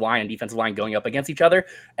offensive line and defensive line going up against each other,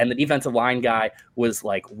 and the defensive line guy was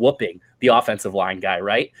like whooping the offensive line guy,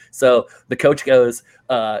 right? So the coach goes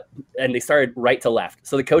and they started right to left.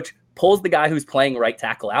 So the coach pulls the guy who's playing right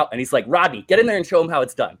tackle out, and he's like, Rodney, get in there and show him how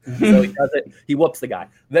it's done. So he does it. He whoops the guy.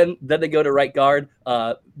 Then they go to right guard.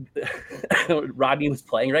 Rodney was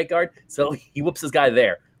playing right guard, so he whoops this guy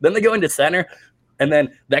there. Then they go into center, and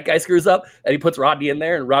then that guy screws up, and he puts Rodney in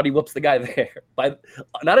there, and Rodney whoops the guy there.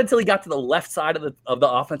 Not until he got to the left side of the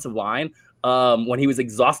offensive line, when he was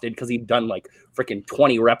exhausted because he'd done like freaking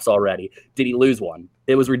 20 reps already, did he lose one.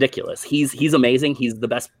 It was ridiculous. He's amazing. He's the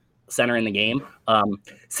best center in the game.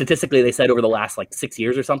 Statistically, they said over the last like 6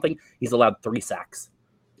 years or something, he's allowed 3 sacks.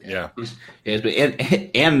 Yeah.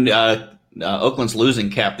 And Oakland's losing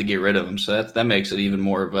cap to get rid of him, so that makes it even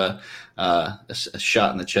more of a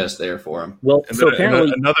shot in the chest there for him. Well, and so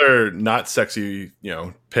apparently another not sexy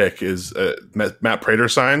pick is Matt Prater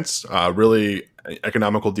signs really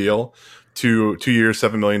economical deal, 2 years,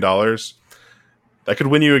 $7 million. That could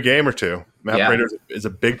win you a game or two. Matt Prater is a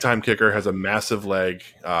big time kicker, has a massive leg.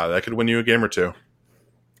 That could win you a game or two.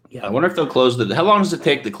 Yeah, I wonder if they'll close how long does it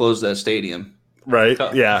take to close that stadium? Right.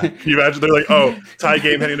 Yeah. Can you imagine? They're like, oh, tie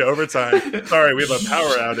game heading to overtime. Sorry, we have a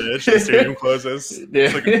power outage. The stadium closes.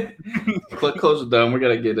 Yeah. Close the dome. We got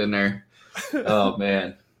to get in there. Oh,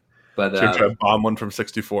 man. But should try to bomb one from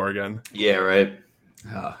 64 again. Yeah, right.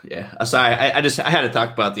 Oh, yeah. Sorry, I had to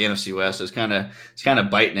talk about the NFC West. It's kind of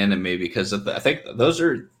biting into me because I think those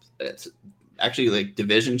are actually like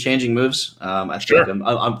division changing moves. I think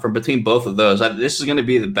I'm from between both of those. This is going to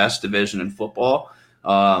be the best division in football.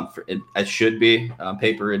 It should be on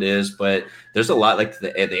paper. It is, but there's a lot like the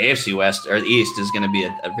AFC West or the East is going to be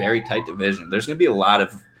a very tight division. There's going to be a lot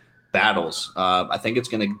of battles. I think it's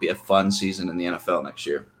going to be a fun season in the NFL next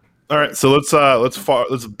year. All right, so let's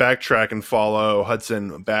backtrack and follow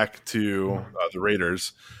Hudson back to the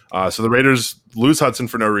Raiders. So the Raiders lose Hudson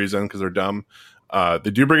for no reason because they're dumb. They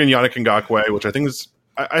do bring in Yannick Ngakoue, which I think is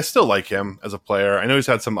I still like him as a player. I know he's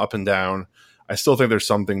had some up and down. I still think there's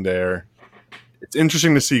something there. It's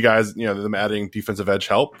interesting to see guys, them adding defensive edge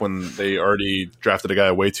help when they already drafted a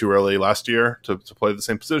guy way too early last year to play the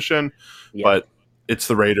same position. Yeah. But it's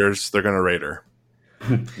the Raiders; they're going to Raider.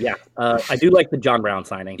 Yeah, I do like the John Brown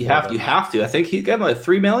signing. You have to. I think he got like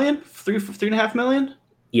 $3.5 million.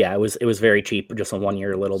 Yeah, it was very cheap, just a 1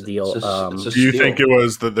 year little deal. Do you think it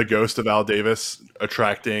was the ghost of Al Davis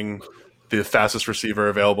attracting the fastest receiver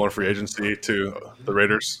available in free agency to the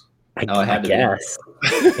Raiders? I had to guess.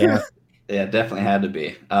 Yeah. Yeah, definitely had to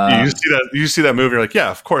be. You see that movie, you're like, yeah,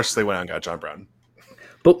 of course they went out and got John Brown.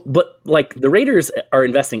 But like the Raiders are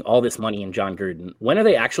investing all this money in John Gruden. When are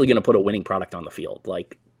they actually going to put a winning product on the field?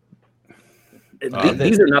 Like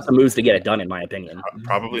these are not the moves to get it done, in my opinion.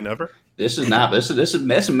 Probably never. This is not. This is a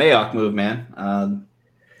Mayock move, man.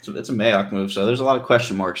 So it's a Mayock move. So there's a lot of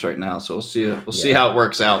question marks right now. So we'll see. We'll see how it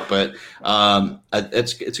works out. But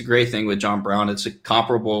it's a great thing with John Brown. It's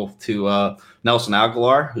comparable to Nelson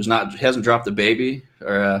Aguilar, hasn't dropped a baby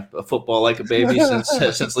or a football like a baby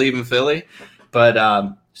since leaving Philly.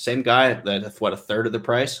 But same guy at a third of the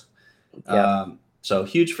price. Yeah. So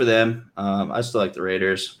huge for them. I still like the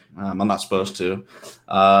Raiders. I'm not supposed to.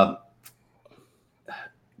 So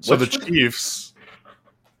the Chiefs.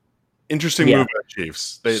 Interesting move by the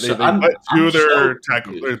Chiefs. They let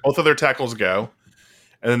both of their tackles go,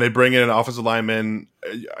 and then they bring in an offensive lineman.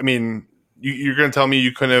 I mean, you're going to tell me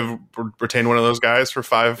you couldn't have retained one of those guys for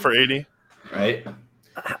 $80, right?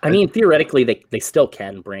 I mean, theoretically, they still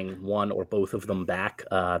can bring one or both of them back.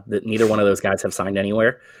 Neither one of those guys have signed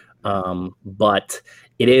anywhere, but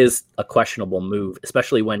it is a questionable move,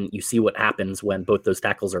 especially when you see what happens when both those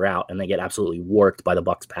tackles are out and they get absolutely worked by the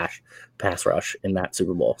Bucs pass rush in that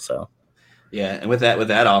Super Bowl. So. Yeah, and with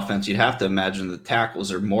that offense, you'd have to imagine the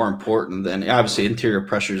tackles are more important than obviously interior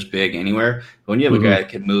pressure is big anywhere. But when you have a guy that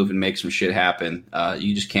can move and make some shit happen,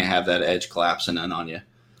 you just can't have that edge collapsing in on you.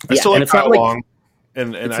 I still like Kyle Long,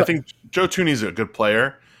 and I think Joe Thuney's a good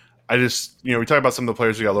player. I just we talk about some of the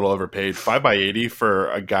players who got a little overpaid. 5x80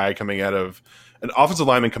 for a guy coming out of an offensive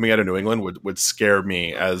lineman coming out of New England would scare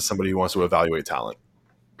me as somebody who wants to evaluate talent.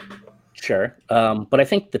 Sure. But I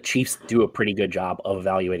think the Chiefs do a pretty good job of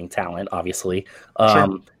evaluating talent, obviously.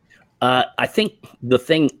 Sure. I think the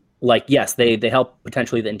thing like, yes, they help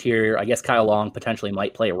potentially the interior. I guess Kyle Long potentially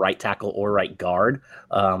might play a right tackle or right guard,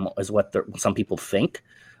 is what some people think.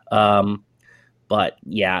 But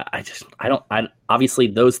yeah, I obviously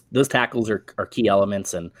those tackles are key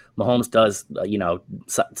elements, and Mahomes does,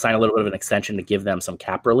 sign a little bit of an extension to give them some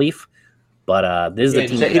cap relief. But this is the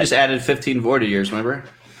team. He just added 15 voided years, remember?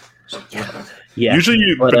 Yeah.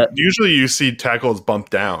 Usually you see tackles bump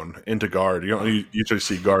down into guard. You don't usually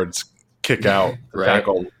see guards kick out Right.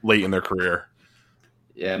 tackle late in their career.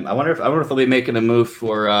 Yeah, I wonder if they'll be making a move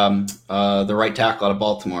for the right tackle out of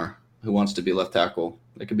Baltimore who wants to be left tackle.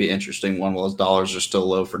 It could be an interesting one while his dollars are still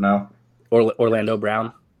low for now. Orlando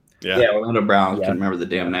Brown. Yeah, Orlando Brown. Yeah. Can't remember the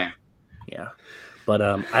damn name. Yeah, but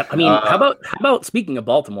I mean, how about speaking of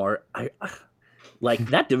Baltimore? Like,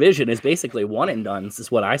 that division is basically one and done.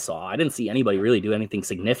 Is what I saw. I didn't see anybody really do anything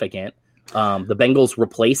significant. The Bengals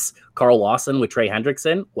replace Carl Lawson with Trey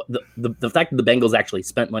Hendrickson. The fact that the Bengals actually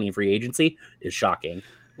spent money in free agency is shocking.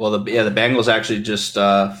 Well, the Bengals actually just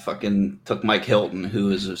fucking took Mike Hilton,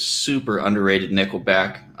 who is a super underrated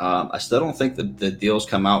nickelback. I still don't think the deals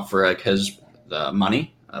come out for like his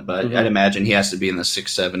money, but I'd imagine he has to be in the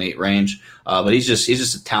 6, 7, 8 range. But he's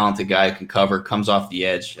just a talented guy who can cover, comes off the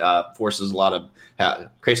edge, forces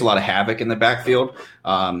creates a lot of havoc in the backfield,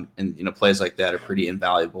 and plays like that are pretty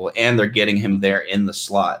invaluable. And they're getting him there in the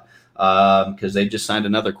slot because they just signed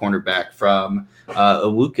another cornerback from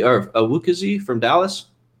Awukazi from Dallas.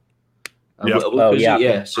 Yep.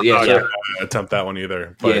 Yeah. So yeah, I attempt that one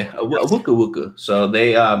either. But. Yeah, Awuka. So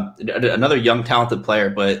they another young talented player,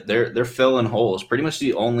 but they're filling holes. Pretty much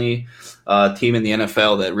the only team in the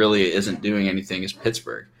NFL that really isn't doing anything is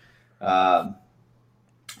Pittsburgh.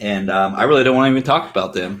 And I really don't want to even talk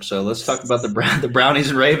about them. So let's talk about the Brownies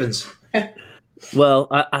and Ravens. Well,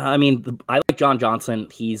 I mean, I like John Johnson.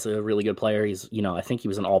 He's a really good player. He's, I think he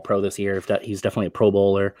was an All-Pro this year. He's definitely a Pro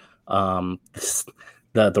Bowler.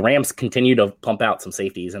 The Rams continue to pump out some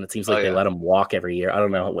safeties, and it seems like they let him walk every year. I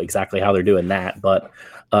don't know exactly how they're doing that, but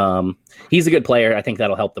he's a good player. I think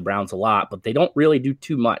that'll help the Browns a lot, but they don't really do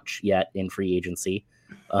too much yet in free agency.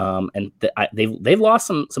 And they've lost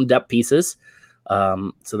some depth pieces.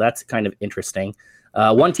 So that's kind of interesting.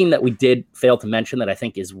 One team that we did fail to mention that I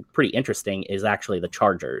think is pretty interesting is actually the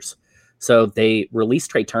Chargers. So they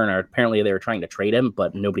released Trey Turner. Apparently they were trying to trade him,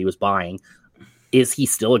 but nobody was buying. Is he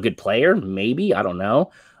still a good player? Maybe. I don't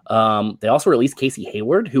know. They also released Casey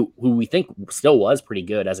Hayward, who we think still was pretty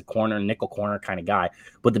good as a nickel corner kind of guy.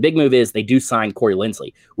 But the big move is they do sign Corey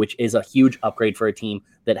Linsley, which is a huge upgrade for a team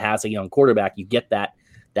that has a young quarterback. You get that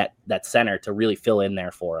center to really fill in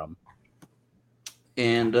there for them.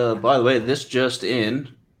 And by the way, this just in,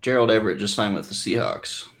 Gerald Everett just signed with the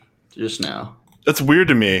Seahawks just now. That's weird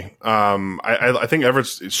to me. I think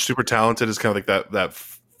Everett's super talented. Is kind of like that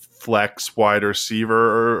flex wide receiver,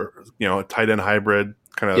 or a tight end hybrid,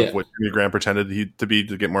 kind of what Jimmy Graham pretended to be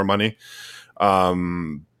to get more money. I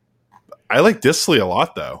like Dissly a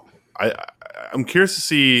lot, though. I'm curious to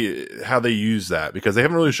see how they use that, because they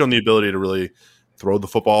haven't really shown the ability to really throw the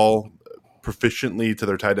football proficiently to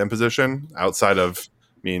their tight end position outside of,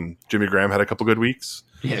 Jimmy Graham had a couple good weeks.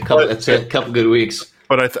 Yeah, a couple good weeks.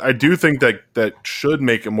 But I do think that should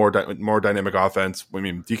make a more dynamic offense.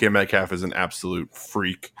 DK Metcalf is an absolute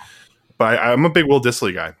freak. But I'm a big Will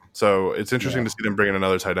Dissly guy. So it's interesting to see them bring in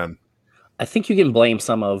another tight end. I think you can blame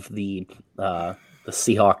some of the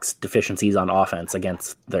Seahawks' deficiencies on offense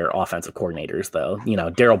against their offensive coordinators, though.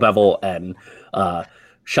 Darrell Bevell and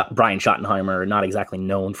Brian Schottenheimer are not exactly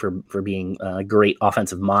known for being great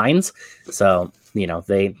offensive minds. So,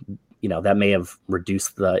 that may have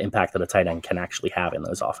reduced the impact that a tight end can actually have in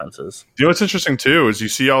those offenses. What's interesting too is you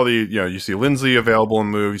see all the, you see Lindsey available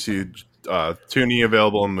and moved, you see Tooney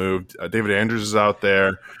available and moved, David Andrews is out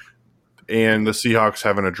there, and the Seahawks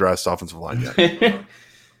haven't addressed offensive line yet.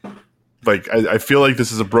 I feel like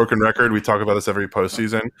this is a broken record. We talk about this every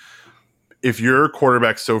postseason. If your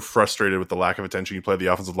quarterback's so frustrated with the lack of attention you play the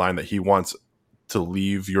offensive line that he wants to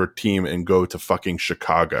leave your team and go to fucking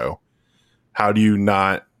Chicago, how do you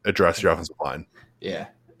not address your offensive line? Yeah,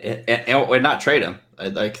 and not trade him. I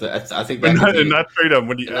think that and not trade him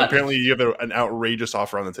when apparently you have an outrageous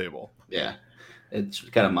offer on the table. Yeah, it's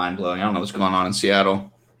kind of mind blowing. I don't know what's going on in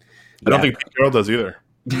Seattle. I don't think Pete Carroll does either.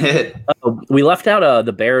 We left out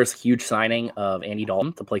the Bears' huge signing of Andy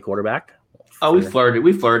Dalton to play quarterback. We flirted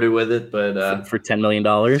with it, but for $10 million.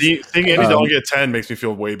 Seeing Andy Dalton get 10 makes me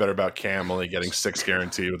feel way better about Cam only getting 6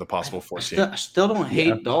 guaranteed with a possible 14. I still don't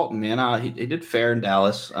hate Dalton, man. He did fair in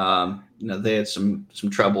Dallas. They had some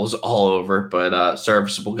troubles all over, but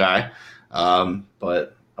serviceable guy.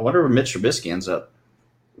 But I wonder where Mitch Trubisky ends up.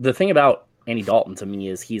 The thing about Andy Dalton to me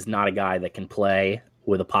is he's not a guy that can play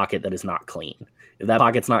with a pocket that is not clean. If that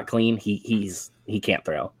pocket's not clean, he can't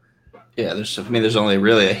throw. Yeah, there's only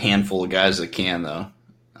really a handful of guys that can though.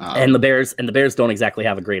 And the Bears don't exactly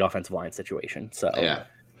have a great offensive line situation. So yeah,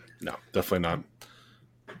 no, definitely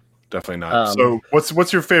not. So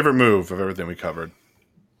what's your favorite move of everything we covered?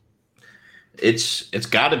 It's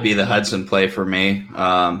got to be the Hudson play for me.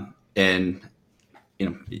 And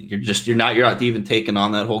you're not even taking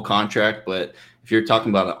on that whole contract, but if you're talking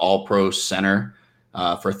about an all-pro center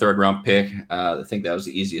for a third-round pick, I think that was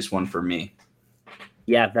the easiest one for me.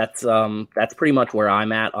 Yeah, that's pretty much where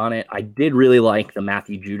I'm at on it. I did really like the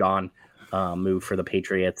Matthew Judon move for the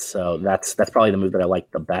Patriots, so that's probably the move that I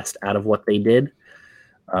liked the best out of what they did.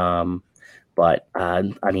 But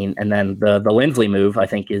I mean, and then the Lindsley move I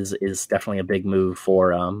think is definitely a big move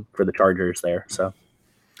for the Chargers there. So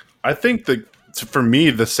I think that for me,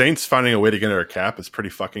 the Saints finding a way to get under a cap is pretty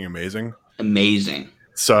fucking amazing. Amazing.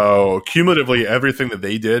 So cumulatively, everything that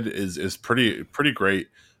they did is pretty great.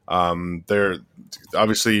 They're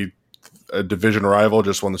obviously a division rival,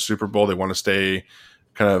 just won the Super Bowl. They want to stay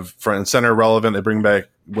kind of front and center relevant. They bring back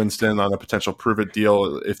Winston on a potential prove-it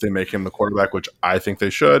deal if they make him the quarterback, which I think they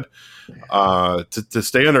should. To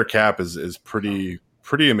stay under cap is pretty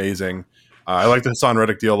amazing. I like the Hassan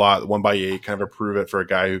Reddick deal a lot. 1x8, kind of a prove-it for a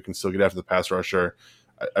guy who can still get after the pass rusher.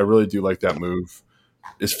 I really do like that move.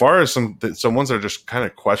 As far as some ones that are just kind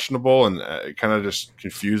of questionable and kind of just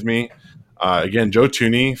confuse me, again, Joe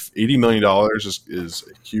Thuney, $80 million is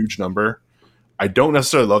a huge number. I don't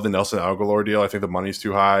necessarily love the Nelson Aguilar deal. I think the money's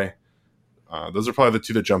too high. Those are probably the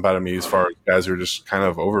two that jump out at me as far as guys who are just kind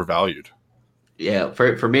of overvalued. Yeah,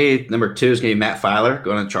 for me, number 2 is going to be Matt Filer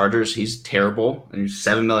going to the Chargers. He's terrible. And he's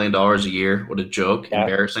 $7 million a year. What a joke. Yeah.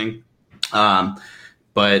 Embarrassing.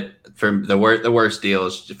 But for the worst deal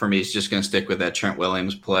is for me, it's just going to stick with that Trent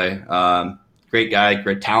Williams play. Great guy,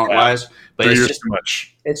 great talent-wise. But it's just too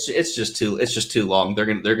much. It's just too long.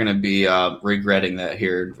 They're gonna be regretting that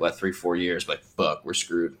here in 3-4 years. Like, fuck, we're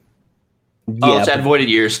screwed. Yeah, it's had voided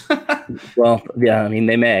years. Well, yeah, I mean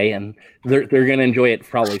they may, and they're gonna enjoy it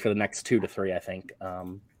probably for the next 2 to 3. I think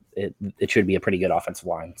it should be a pretty good offensive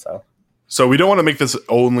line. So we don't want to make this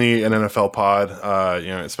only an NFL pod,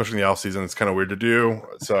 especially in the offseason. It's kind of weird to do.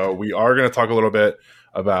 So we are going to talk a little bit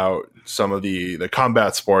about some of the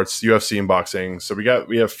combat sports, UFC and boxing. So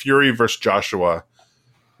we have Fury versus Joshua.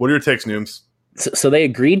 What are your takes, Nooms? So they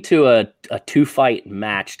agreed to a 2-fight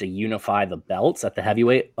match to unify the belts at the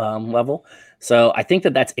heavyweight level. So I think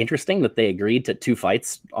that's interesting that they agreed to 2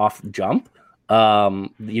 fights off jump.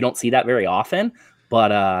 You don't see that very often.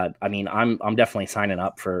 But I mean, I'm definitely signing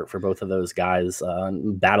up for both of those guys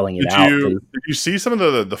battling it out. Did you see some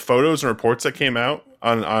of the photos and reports that came out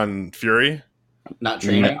on Fury? Not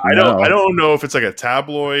training. I don't know if it's like a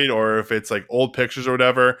tabloid or if it's like old pictures or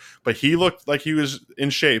whatever. But he looked like he was in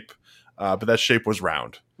shape, but that shape was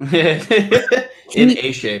round. In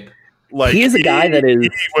a shape. Like he is a guy that is. He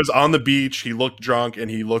was on the beach. He looked drunk, and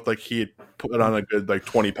he looked like he had put on a good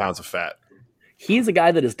 20 pounds of fat. He's a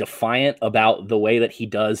guy that is defiant about the way that he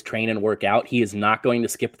does train and work out. He is not going to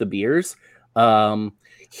skip the beers.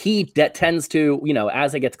 He tends to,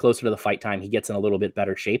 as it gets closer to the fight time, he gets in a little bit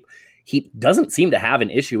better shape. He doesn't seem to have an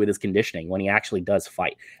issue with his conditioning when he actually does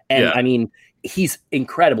fight. And I mean, he's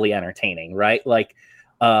incredibly entertaining, right? Like,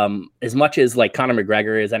 as much as like Conor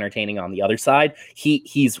McGregor is entertaining on the other side,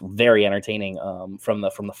 he's very entertaining from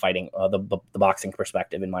the fighting the boxing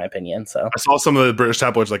perspective, in my opinion. So I saw some of the British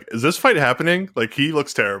tabloids like, is this fight happening? Like, he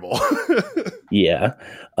looks terrible. Yeah.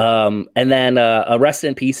 And then a rest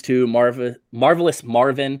in peace to Marvelous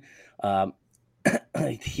Marvin.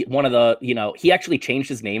 One of the, he actually changed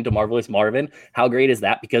his name to Marvelous Marvin. How great is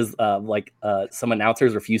that? Because some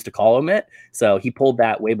announcers refused to call him it. So he pulled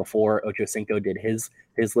that way before Ocho Cinco did his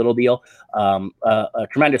little deal. A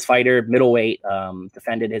tremendous fighter, middleweight,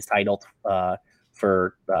 defended his title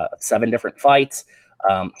for 7 different fights.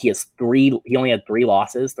 He only had 3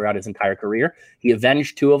 losses throughout his entire career. He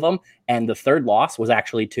avenged 2 of them. And the 3rd loss was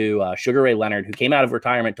actually to Sugar Ray Leonard, who came out of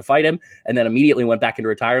retirement to fight him and then immediately went back into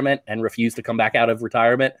retirement and refused to come back out of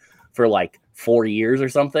retirement for like 4 years or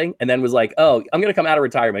something. And then was like, oh, I'm going to come out of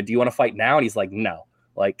retirement. Do you want to fight now? And he's like, no,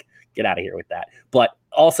 like, get out of here with that. But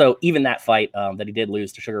also, even that fight that he did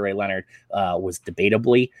lose to Sugar Ray Leonard was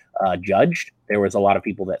debatably judged. There was a lot of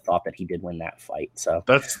people that thought that he did win that fight. So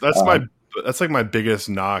that's like my biggest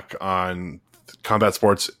knock on combat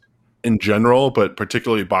sports in general, but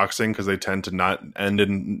particularly boxing, because they tend to not end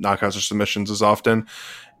in knockouts or submissions as often.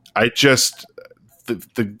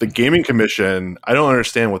 The gaming commission, I don't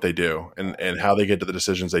understand what they do and how they get to the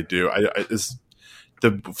decisions they do.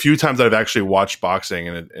 The few times that I've actually watched boxing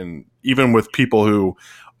and even with people who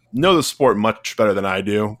know the sport much better than I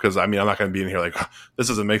do, because I mean, I'm not going to be in here like, oh, this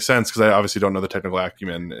doesn't make sense, because I obviously don't know the technical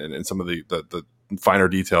acumen and some of the finer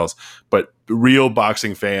details. But real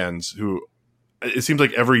boxing fans who, it seems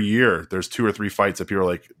like every year there's 2 or 3 fights that people are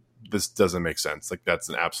like, this doesn't make sense. Like, that's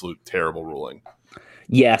an absolute terrible ruling.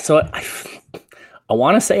 Yeah, so I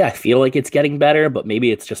want to say I feel like it's getting better, but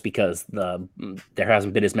maybe it's just because there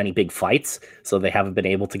hasn't been as many big fights, so they haven't been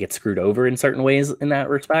able to get screwed over in certain ways in that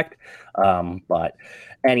respect. But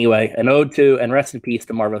anyway, an ode to and rest in peace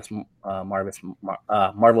to Marvelous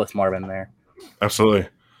Marvin there. Absolutely.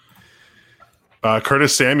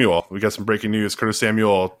 Curtis Samuel. We got some breaking news. Curtis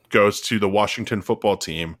Samuel goes to the Washington football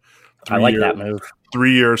team. I like that move.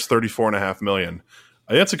 3 years, $34.5 million.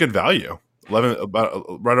 I think that's a good value. 11, about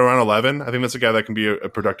right around 11. I think that's a guy that can be a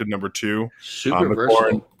productive number 2. Super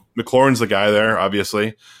versatile. McLaurin's the guy there,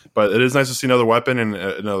 obviously, but it is nice to see another weapon and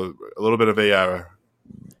a little bit of a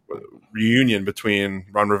reunion between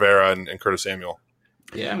Ron Rivera and Curtis Samuel.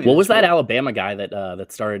 Yeah. I mean, what was that Alabama guy that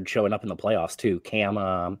started showing up in the playoffs too?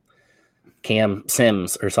 Cam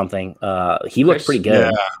Sims or something. He looked pretty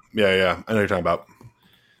good. Yeah. I know what you're talking about.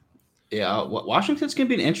 Yeah, Washington's going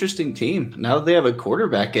to be an interesting team. Now that they have a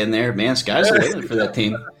quarterback in there, man, sky's the limit for that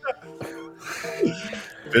team.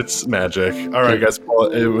 It's magic. All right, guys.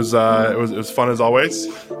 Well, it was fun as always.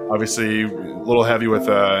 Obviously, a little heavy with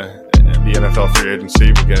the NFL free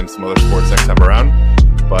agency. We'll get into some other sports next time around.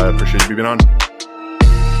 But I appreciate you being on.